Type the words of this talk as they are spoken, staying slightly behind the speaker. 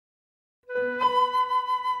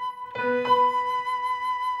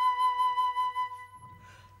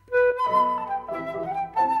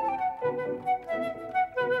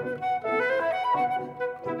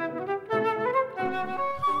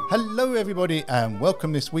everybody, and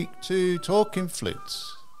welcome this week to Talking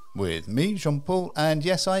Flutes with me, Jean-Paul. And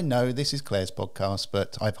yes, I know this is Clare's podcast,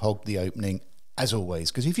 but I've hogged the opening as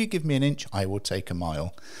always, because if you give me an inch, I will take a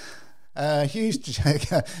mile.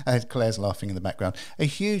 Claire's laughing in the background. A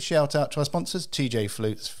huge shout out to our sponsors, TJ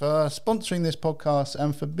Flutes, for sponsoring this podcast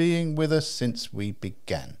and for being with us since we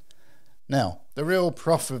began. Now, the real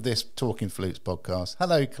prof of this Talking Flutes podcast.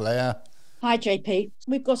 Hello, Clare. Hi, JP.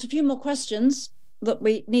 We've got a few more questions that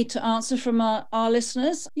we need to answer from our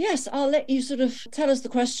listeners. Yes, I'll let you sort of tell us the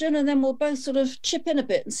question and then we'll both sort of chip in a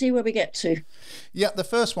bit and see where we get to. Yeah, the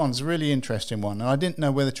first one's a really interesting one. And I didn't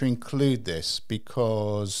know whether to include this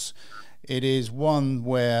because it is one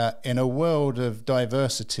where in a world of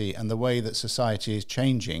diversity and the way that society is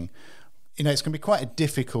changing, you know, it's going to be quite a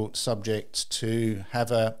difficult subject to have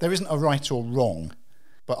there isn't a right or wrong.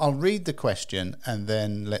 But I'll read the question and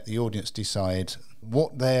then let the audience decide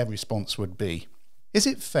what their response would be. Is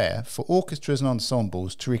it fair for orchestras and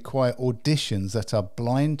ensembles to require auditions that are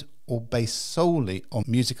blind or based solely on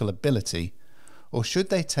musical ability, or should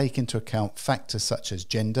they take into account factors such as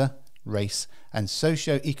gender, race, and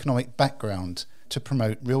socio-economic background to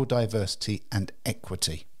promote real diversity and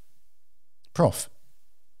equity? Prof.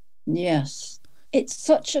 Yes, that's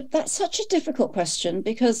such a difficult question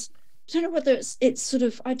because I don't know whether it's sort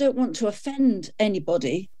of, I don't want to offend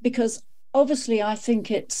anybody because obviously I think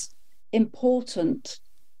it's important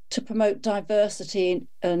to promote diversity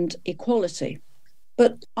and equality.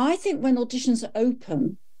 But I think when auditions are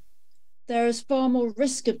open, there is far more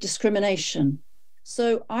risk of discrimination.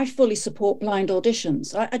 So I fully support blind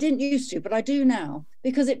auditions. I didn't used to, but I do now,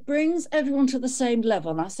 because it brings everyone to the same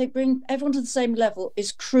level. And I think bring everyone to the same level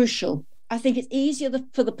is crucial. I think it's easier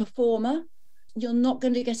for the performer. You're not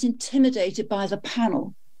going to get intimidated by the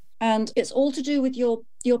panel. And it's all to do with your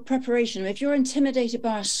preparation. If you're intimidated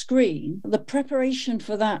by a screen, the preparation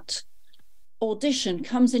for that audition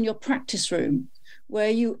comes in your practice room,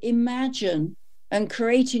 where you imagine and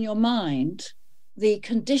create in your mind the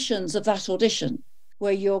conditions of that audition,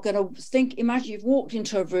 where you're going to imagine you've walked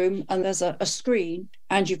into a room and there's a screen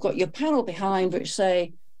and you've got your panel behind which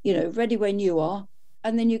say, you know, ready when you are.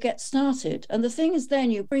 And then you get started. And the thing is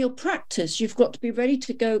then for your practice, you've got to be ready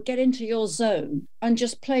to go get into your zone and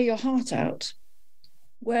just play your heart out.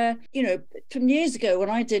 Where, you know, from years ago when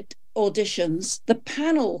I did auditions, the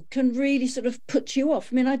panel can really sort of put you off.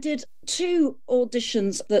 I mean, I did 2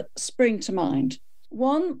 auditions that spring to mind.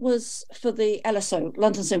 One was for the LSO,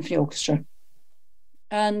 London Symphony Orchestra.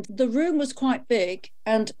 And the room was quite big,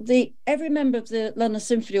 and every member of the London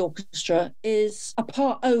Symphony Orchestra is a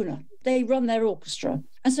part owner. They run their orchestra.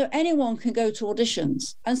 And so anyone can go to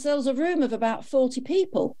auditions. And so there was a room of about 40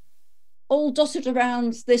 people, all dotted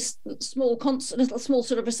around this small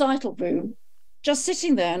sort of recital room, just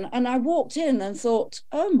sitting there. And I walked in and thought,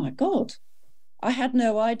 oh my God, I had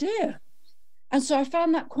no idea. And so I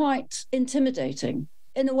found that quite intimidating.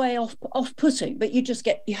 In a way off-putting, but you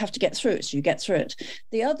have to get through it, so you get through it.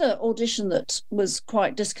 The other audition that was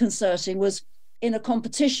quite disconcerting was in a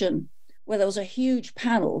competition where there was a huge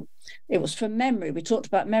panel. It was from memory. We talked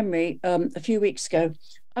about memory a few weeks ago.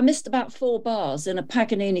 I missed about 4 bars in a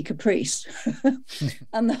Paganini Caprice,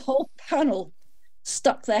 and the whole panel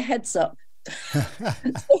stuck their heads up. So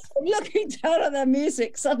looking down at their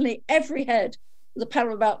music, suddenly every head, the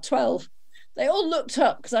panel of about 12, they all looked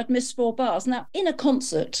up because I'd missed 4 bars. Now, in a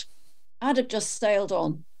concert, I'd have just sailed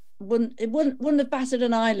on. It wouldn't have batted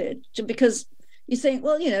an eyelid, because you think,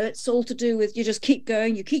 well, you know, it's all to do with you just keep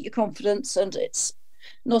going, you keep your confidence, and it's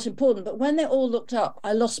not important. But when they all looked up,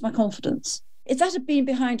 I lost my confidence. If that had been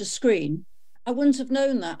behind a screen, I wouldn't have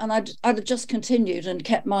known that, and I'd have just continued and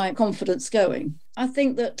kept my confidence going. I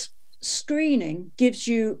think that screening gives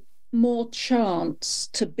you more chance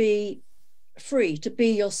to be free, to be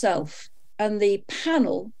yourself. And the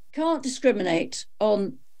panel can't discriminate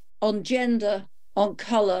on gender, on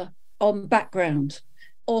colour, on background,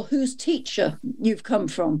 or whose teacher you've come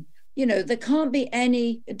from. You know, there can't be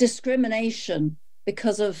any discrimination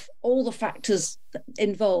because of all the factors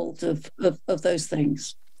involved of those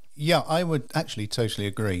things. Yeah, I would actually totally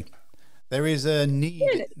agree. There is a need.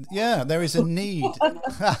 Really? Yeah, there is a need.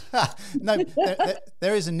 No,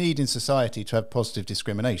 there is a need in society to have positive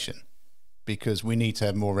discrimination, because we need to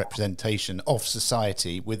have more representation of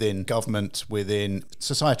society within government, within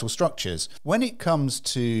societal structures. When it comes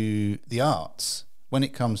to the arts, when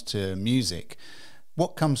it comes to music,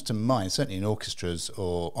 what comes to mind, certainly in orchestras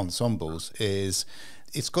or ensembles, is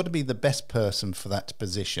it's got to be the best person for that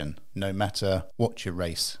position, no matter what your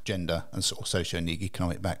race, gender, and sort of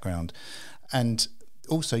socio-economic background. And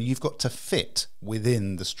also, you've got to fit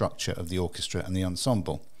within the structure of the orchestra and the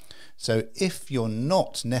ensemble. So if you're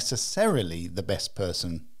not necessarily the best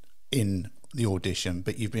person in the audition,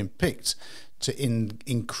 but you've been picked to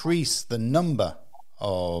increase the number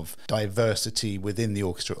of diversity within the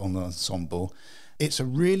orchestra or the ensemble, it's a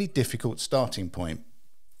really difficult starting point.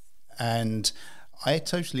 And I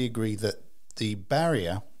totally agree that the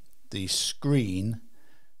barrier, the screen,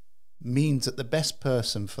 means that the best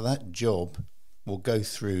person for that job will go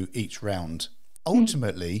through each round.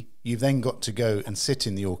 Ultimately, you've then got to go and sit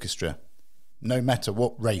in the orchestra, no matter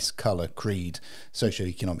what race, colour, creed,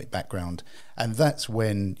 socioeconomic background. And that's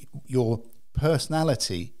when your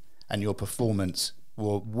personality and your performance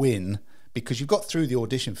will win, because you've got through the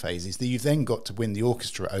audition phases that you've then got to win the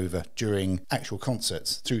orchestra over during actual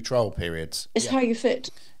concerts through trial periods. It's how you fit.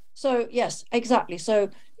 So, yes, exactly. So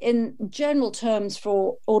in general terms,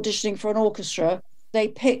 for auditioning for an orchestra,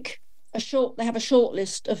 they have a short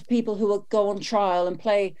list of people who will go on trial and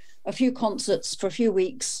play a few concerts for a few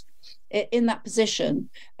weeks in that position,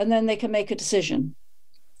 and then they can make a decision.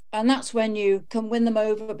 And that's when you can win them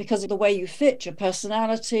over because of the way you fit, your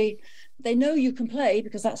personality. They know you can play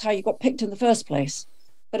because that's how you got picked in the first place.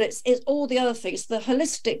 But it's all the other things, the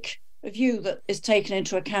holistic view that is taken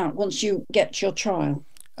into account once you get your trial.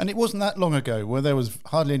 And it wasn't that long ago where there was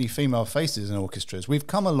hardly any female faces in orchestras. We've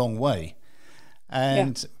come a long way.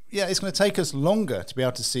 And yeah, it's going to take us longer to be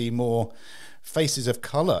able to see more faces of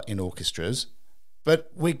colour in orchestras,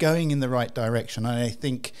 but we're going in the right direction. And I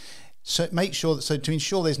think, so make sure that, so to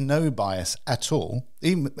ensure there's no bias at all,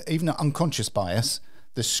 even an unconscious bias,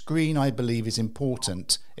 the screen, I believe, is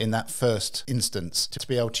important in that first instance, to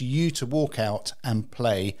be able to walk out and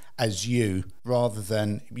play as you, rather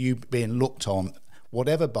than you being looked on,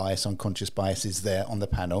 whatever bias, unconscious bias is there on the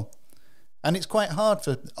panel. And it's quite hard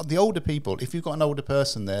for the older people. If you've got an older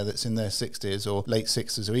person there that's in their 60s or late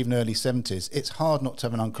 60s or even early 70s, it's hard not to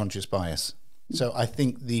have an unconscious bias. So I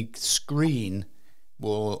think the screen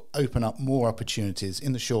will open up more opportunities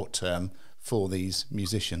in the short term for these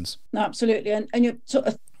musicians. Absolutely. And you're sort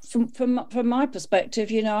of, from my perspective,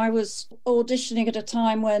 you know, I was auditioning at a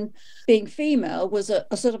time when being female was a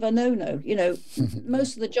sort of a no-no. You know,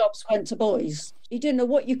 most of the jobs went to boys. You didn't know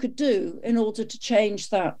what you could do in order to change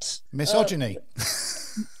that. Misogyny.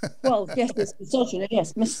 Well, yes, it's misogyny.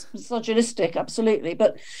 Yes, misogynistic, absolutely.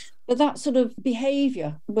 But that sort of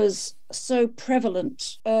behaviour was so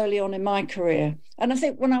prevalent early on in my career. And I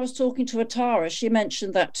think when I was talking to Atara, she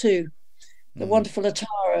mentioned that too. The wonderful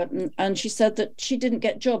Atara, and she said that she didn't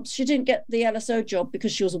get jobs. She didn't get the LSO job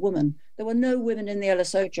because she was a woman. There were no women in the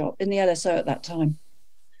LSO at that time.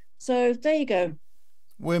 So there you go.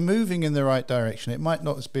 We're moving in the right direction. It might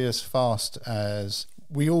not be as fast as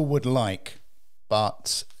we all would like,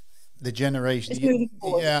 but the generation,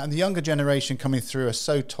 and the younger generation coming through are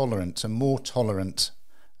so tolerant and more tolerant.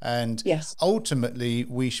 And ultimately,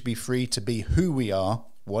 we should be free to be who we are,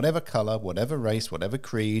 whatever colour, whatever race, whatever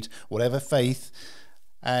creed, whatever faith.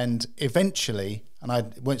 And eventually,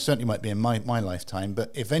 and certainly might be in my lifetime,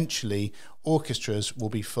 but eventually orchestras will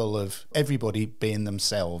be full of everybody being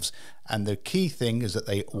themselves. And the key thing is that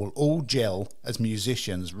they will all gel as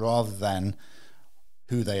musicians rather than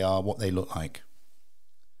who they are, what they look like.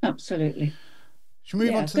 Absolutely. Should we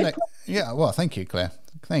move on to the next? Yeah, well, thank you, Claire.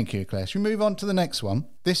 Thank you, Claire. Should we move on to the next one?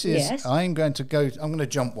 This is, I'm going to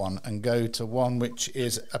jump one and go to one which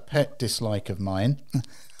is a pet dislike of mine.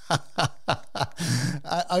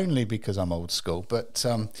 Only because I'm old school, but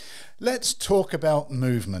let's talk about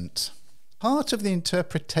movement. Part of the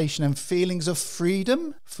interpretation and feelings of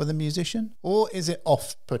freedom for the musician, or is it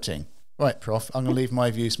off-putting? Right, Prof, I'm going to leave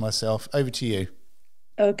my views myself. Over to you.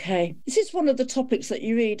 Okay. This is one of the topics that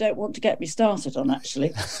you really don't want to get me started on,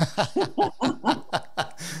 actually.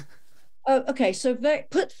 Okay, so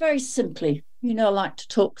put very simply, you know, I like to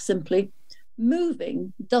talk simply.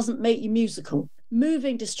 Moving doesn't make you musical.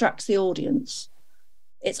 Moving distracts the audience.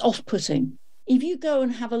 It's off-putting. If you go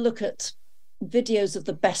and have a look at videos of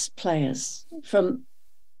the best players from,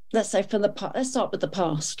 let's start with the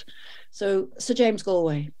past. So Sir James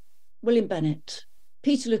Galway, William Bennett,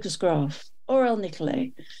 Peter Lucas Graf, Aurel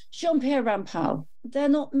Nicolay, Jean-Pierre Rampal, they're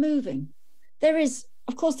not moving. There is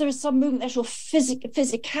some movement. The actual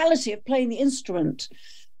physicality of playing the instrument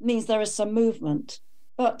means there is some movement.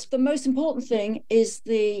 But the most important thing is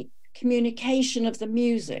the communication of the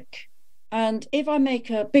music. And if I make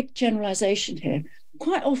a big generalization here,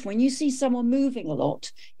 quite often when you see someone moving a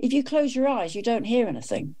lot, if you close your eyes, you don't hear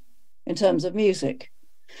anything in terms of music.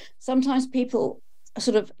 Sometimes people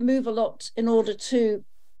sort of move a lot in order to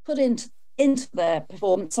put into their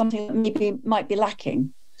performance something that maybe might be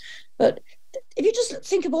lacking. But if you just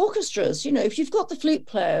think of orchestras, you know, if you've got the flute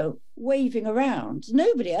player waving around,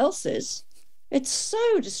 nobody else is. It's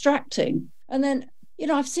so distracting. And then,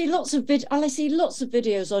 I see lots of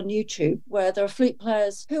videos on YouTube where there are flute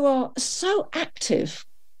players who are so active,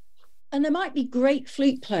 and they might be great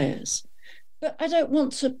flute players, but I don't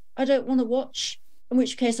want to watch, in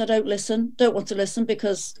which case I don't want to listen,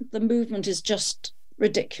 because the movement is just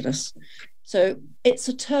ridiculous. So it's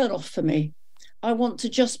a turn off for me. I want to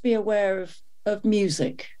just be aware of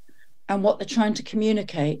music and what they're trying to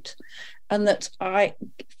communicate, and that I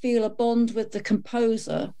feel a bond with the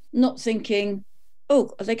composer, not thinking, oh,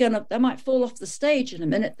 they might fall off the stage in a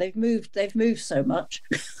minute. They've moved so much.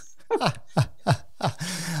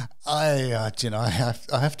 I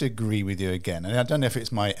have to agree with you again. And I don't know if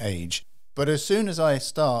it's my age, but as soon as I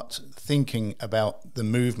start thinking about the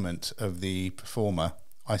movement of the performer,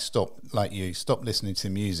 I stop listening to the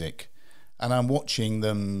music. And I'm watching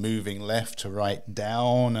them moving left to right,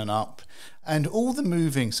 down and up. And all the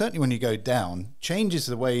moving, certainly when you go down, changes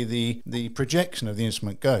the way the projection of the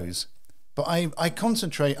instrument goes. But I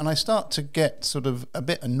concentrate, and I start to get sort of a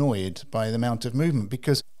bit annoyed by the amount of movement,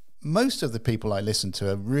 because most of the people I listen to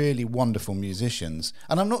are really wonderful musicians.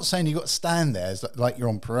 And I'm not saying you've got to stand there like you're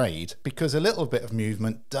on parade, because a little bit of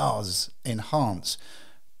movement does enhance.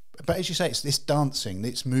 But as you say, it's this dancing,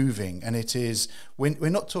 it's moving, and it is, we're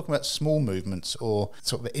not talking about small movements or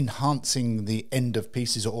sort of enhancing the end of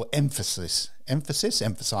pieces or emphasize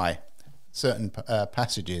certain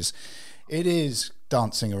passages. It is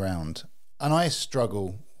dancing around. And I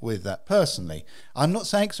struggle with that personally. I'm not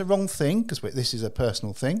saying it's a wrong thing, because this is a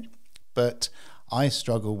personal thing, but I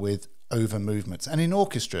struggle with over movements. And in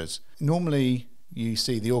orchestras, normally you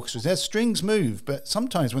see the orchestras, their strings move, but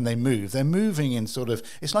sometimes when they move, they're moving in sort of,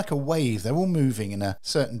 it's like a wave, they're all moving in a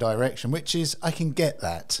certain direction, which is, I can get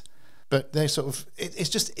that. But they're sort of,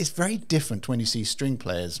 it's very different when you see string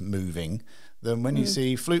players moving than when you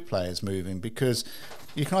see flute players moving, because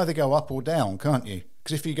you can either go up or down, can't you?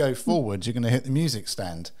 Because if you go forwards, you're going to hit the music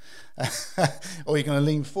stand. Or you're going to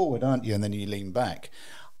lean forward, aren't you? And then you lean back.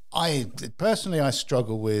 I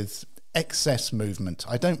struggle with excess movement.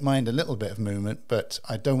 I don't mind a little bit of movement, but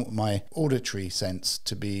I don't want my auditory sense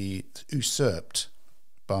to be usurped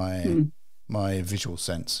by my visual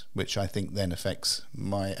sense, which I think then affects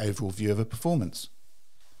my overall view of a performance.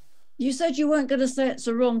 You said you weren't going to say it's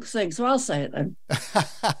a wrong thing, so I'll say it then.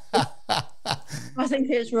 I think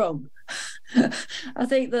it's wrong. I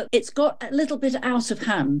think that it's got a little bit out of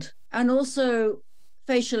hand, and also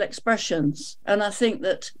facial expressions. And I think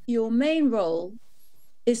that your main role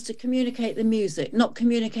is to communicate the music, not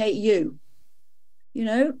communicate you.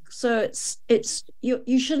 So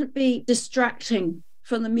you shouldn't be distracting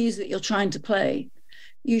from the music you're trying to play.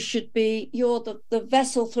 You're the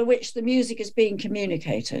vessel through which the music is being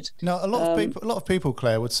communicated. Now, a lot of people,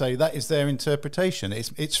 Claire, would say that is their interpretation.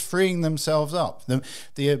 It's freeing themselves up.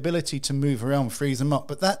 The ability to move around frees them up,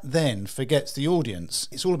 but that then forgets the audience.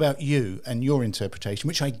 It's all about you and your interpretation,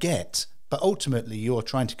 which I get. But ultimately, you're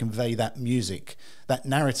trying to convey that music, that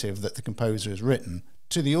narrative that the composer has written,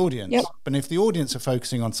 to the audience. Yep. But if the audience are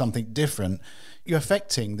focusing on something different, you're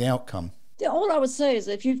affecting the outcome. All I would say is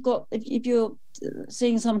if you're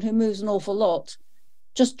seeing someone who moves an awful lot,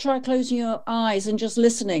 just try closing your eyes and just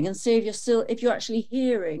listening, and see if you're actually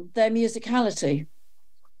hearing their musicality,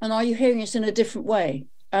 and are you hearing it in a different way,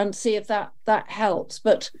 and see if that helps.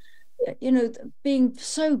 But being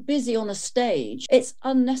so busy on a stage, it's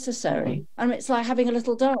unnecessary. And it's like having a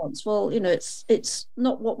little dance. Well, it's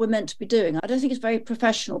not what we're meant to be doing. I don't think it's very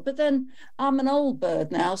professional. But then I'm an old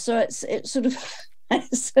bird now, so it's sort of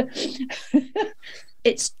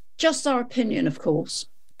it's just our opinion, of course.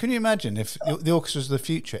 Can you imagine if the orchestras of the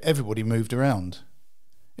future, everybody moved around?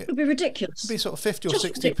 It would be ridiculous. It'd be sort of 50 or 60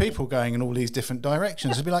 ridiculous people going in all these different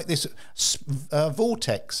directions. It'd be like this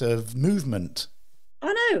vortex of movement.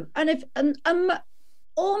 I know, and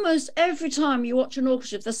almost every time you watch an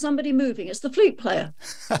orchestra, if there's somebody moving, it's the flute player.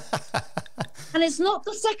 And it's not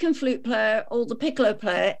the second flute player or the piccolo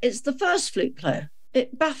player, it's the first flute player.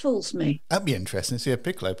 It baffles me. That'd be interesting to see a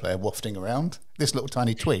piccolo player wafting around, this little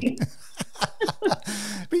tiny twig.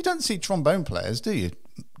 But you don't see trombone players, do you,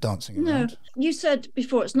 dancing around? No, you said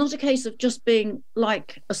before, it's not a case of just being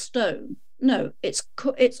like a stone. No, it's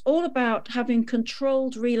all about having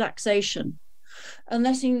controlled relaxation and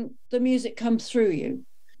letting the music come through you.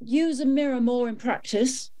 Use a mirror more in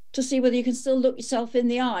practice to see whether you can still look yourself in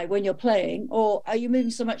the eye when you're playing, or are you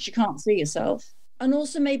moving so much you can't see yourself? And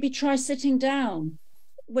also maybe try sitting down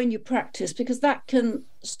when you practice, because that can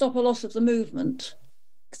stop a lot of the movement.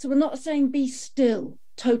 So we're not saying be still,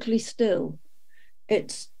 totally still.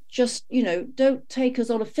 It's just, don't take us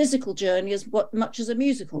on a physical journey as much as a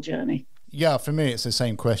musical journey. Yeah, for me, it's the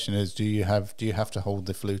same question as do you have to hold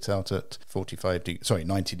the flute out at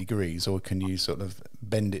 90 degrees, or can you sort of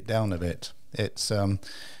bend it down a bit? It's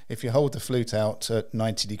if you hold the flute out at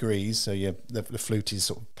 90 degrees, so the flute is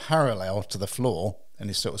sort of parallel to the floor and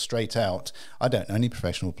is sort of straight out. I don't know any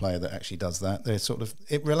professional player that actually does that.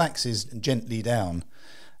 It relaxes gently down,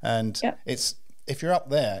 and it's, if you're up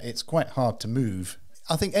there, it's quite hard to move.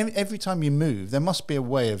 I think every time you move, there must be a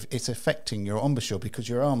way of it's affecting your embouchure because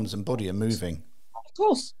your arms and body are moving. Of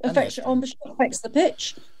course, affects your embouchure, affects the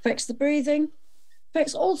pitch, affects the breathing,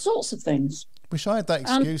 affects all sorts of things. Wish I had that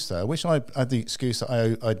excuse though. I wish I had the excuse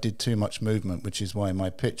that I did too much movement, which is why my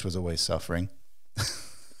pitch was always suffering.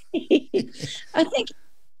 I think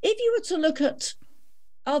if you were to look at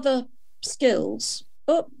other skills,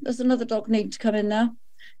 there's another dog needing to come in now.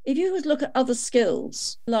 If you would look at other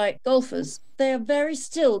skills, like golfers, they are very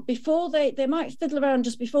still before they might fiddle around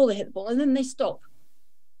just before they hit the ball, and then they stop.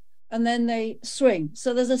 And then they swing.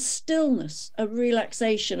 So there's a stillness, a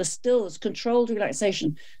relaxation, a stillness, controlled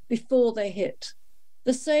relaxation before they hit.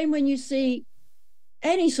 The same when you see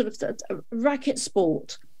any sort of racket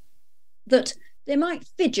sport, that they might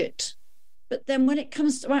fidget, but then when it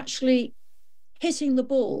comes to actually hitting the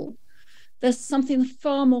ball, there's something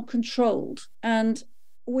far more controlled. And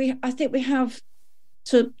I think we have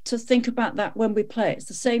to think about that when we play. It's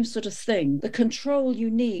the same sort of thing. The control you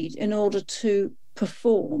need in order to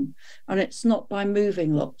perform, and it's not by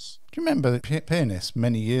moving lots. Do you remember the pianists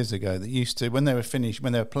many years ago that used to, when they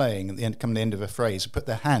were playing at the end, come the end of a phrase, put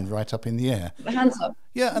their hand right up in the air? The hands up.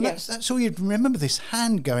 Yeah, and yes. That's all you'd remember, this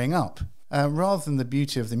hand going up, rather than the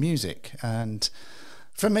beauty of the music. And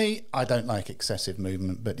for me, I don't like excessive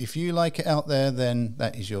movement, but if you like it out there, then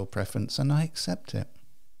that is your preference, and I accept it.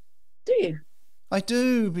 Do you? I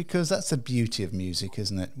do, because that's the beauty of music,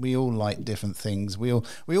 isn't it? We all like different things. We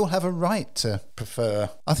all have a right to prefer.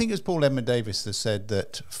 I think it was Paul Edmund Davis that said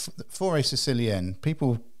that for a Sicilienne,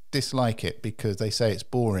 people dislike it because they say it's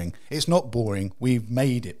boring. It's not boring. We've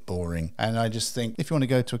made it boring. And I just think if you want to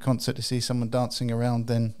go to a concert to see someone dancing around,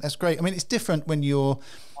 then that's great. I mean, it's different when you're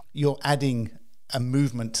adding a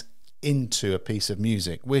movement into a piece of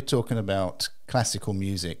music. We're talking about classical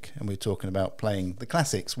music, and we're talking about playing the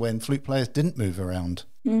classics when flute players didn't move around.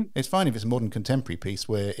 It's fine if it's a modern contemporary piece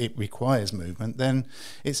where it requires movement, then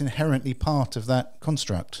it's inherently part of that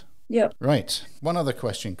construct. Yep. Right. One other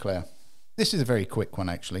question, Claire. This is a very quick one,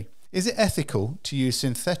 actually. Is it ethical to use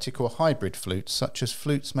synthetic or hybrid flutes, such as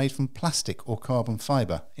flutes made from plastic or carbon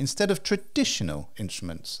fibre, instead of traditional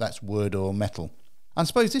instruments, that's wood or metal? I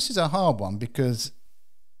suppose this is a hard one, because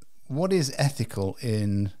what is ethical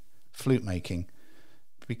in flute making?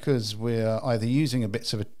 Because we're either using a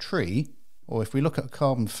bits of a tree, or if we look at a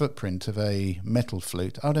carbon footprint of a metal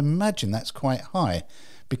flute, I would imagine that's quite high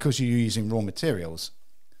because you're using raw materials.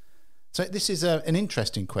 So this is an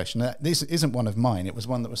interesting question. This isn't one of mine. It was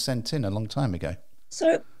one that was sent in a long time ago.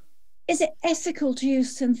 So is it ethical to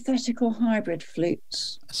use synthetic or hybrid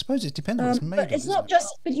flutes? I suppose it depends on what it's made of. But it's not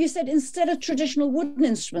just, but you said instead of traditional wooden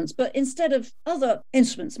instruments, but instead of other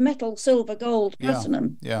instruments, metal, silver, gold,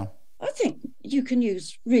 platinum. Yeah. I think you can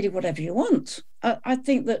use really whatever you want. I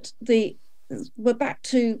think that we're back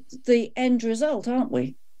to the end result, aren't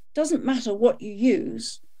we? Doesn't matter what you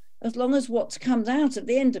use, as long as what comes out at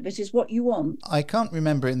the end of it is what you want. I can't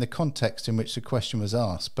remember in the context in which the question was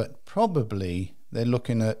asked, but probably they're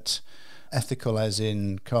looking at ethical as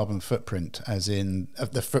in carbon footprint, as in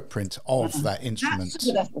the footprint of that instrument. That's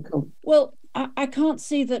ethical. Well, I can't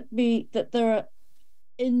see that there are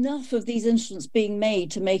enough of these instruments being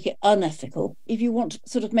made to make it unethical. If you want to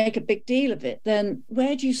sort of make a big deal of it, then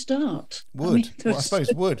where do you start? Wood. I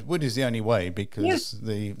suppose wood is the only way, because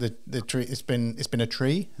the tree, it's been a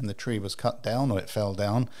tree, and the tree was cut down or it fell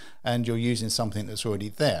down, and you're using something that's already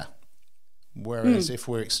there. Whereas if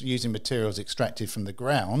we're using materials extracted from the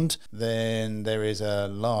ground, then there is a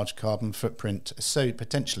large carbon footprint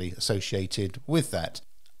potentially associated with that.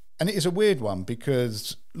 And it is a weird one,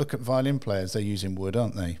 because look at violin players, they're using wood,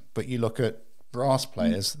 aren't they? But you look at brass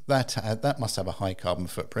players, that must have a high carbon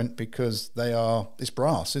footprint, because it's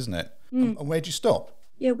brass, isn't it? And where do you stop?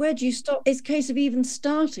 Yeah, where do you stop? It's a case of even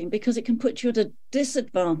starting, because it can put you at a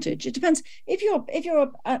disadvantage. It depends. If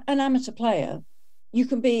you're an amateur player, you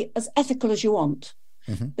can be as ethical as you want.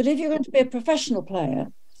 Mm-hmm. But if you're going to be a professional player,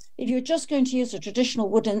 if you're just going to use a traditional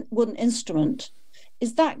wooden instrument,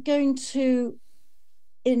 is that going to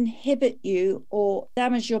inhibit you or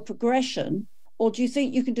damage your progression? Or do you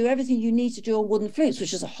think you can do everything you need to do on wooden flutes,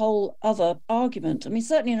 which is a whole other argument? I mean,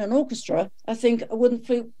 certainly in an orchestra, I think a wooden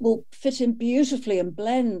flute will fit in beautifully and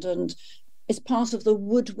blend, and it's part of the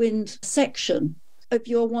woodwind section. if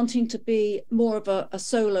you're wanting to be more of a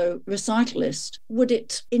solo recitalist, would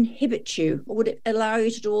it inhibit you, or would it allow you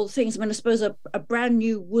to do all the things? I mean, I suppose a brand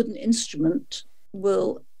new wooden instrument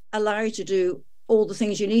will allow you to do all the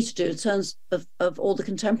things you need to do in terms of all the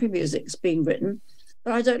contemporary music that's being written.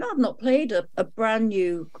 But I don't know. I've not played a brand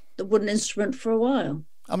new wooden instrument for a while.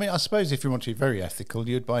 I mean, I suppose if you want to be very ethical,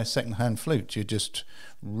 you'd buy a second-hand flute. You'd just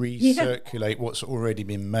recirculate what's already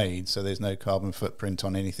been made, so there's no carbon footprint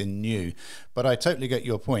on anything new. But I totally get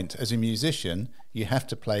your point. As a musician, you have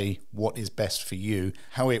to play what is best for you,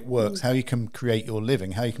 how it works, how you can create your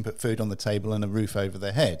living, how you can put food on the table and a roof over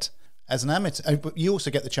their head. As an amateur, you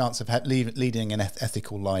also get the chance of leading an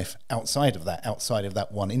ethical life outside of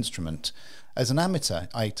that one instrument. As an amateur,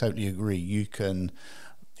 I totally agree. You can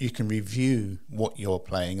review what you're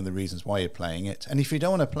playing and the reasons why you're playing it. And if you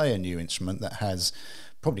don't want to play a new instrument that has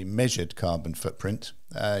probably measured carbon footprint,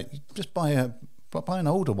 just buy an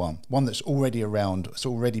older one that's already around, it's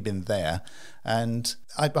already been there. And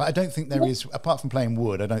I don't think there is, apart from playing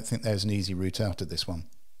wood, I don't think there's an easy route out of this one.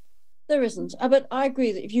 There isn't. But I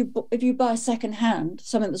agree that if you buy second hand,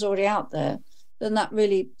 something that's already out there, then that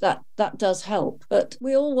really, that does help. But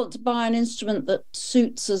we all want to buy an instrument that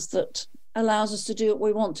suits us, that allows us to do what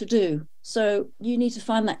we want to do. So you need to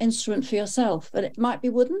find that instrument for yourself. And it might be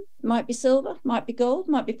wooden, might be silver, might be gold,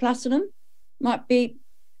 might be platinum, might be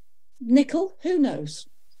nickel, who knows?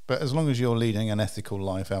 But as long as you're leading an ethical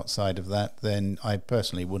life outside of that, then I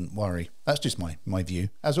personally wouldn't worry. That's just my view.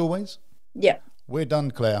 As always. Yeah. We're done,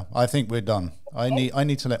 Claire. I think we're done. I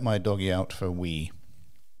need to let my doggy out for a wee.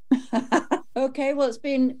 Okay, well, it's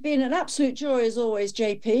been an absolute joy as always,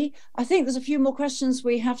 JP. I think there's a few more questions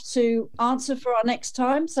we have to answer for our next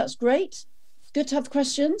time, so that's great. Good to have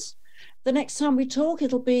questions. The next time we talk,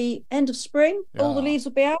 it'll be end of spring. Yeah. All the leaves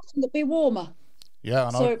will be out and it'll be warmer. Yeah,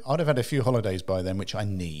 and so, I'd have had a few holidays by then, which I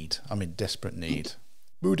need. I'm in desperate need.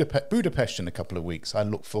 Budapest in a couple of weeks. I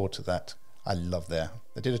look forward to that. I love there.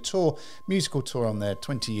 They did a musical tour on there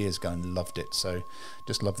 20 years ago and loved it. So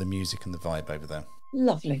just love the music and the vibe over there.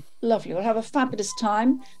 Lovely, lovely. We'll have a fabulous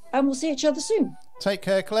time and we'll see each other soon. Take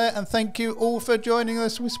care, Claire, and thank you all for joining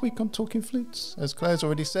us this week on Talking Flutes. As Claire's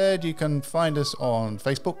already said, you can find us on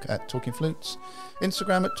Facebook at Talking Flutes,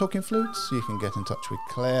 Instagram at Talking Flutes. You can get in touch with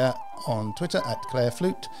Claire on Twitter at Clare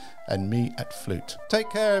Flute and me at Flute. Take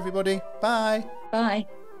care, everybody. Bye. Bye.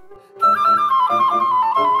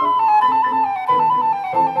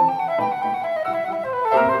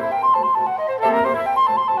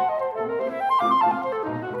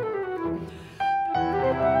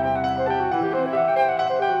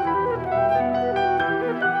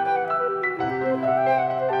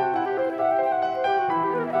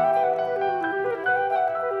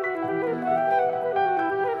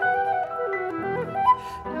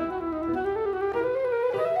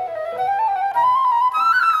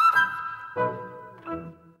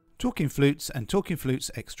 Talking Flutes and Talking Flutes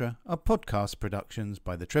Extra are podcast productions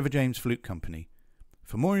by the Trevor James Flute Company.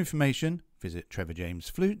 For more information, visit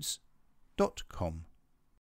trevorjamesflutes.com.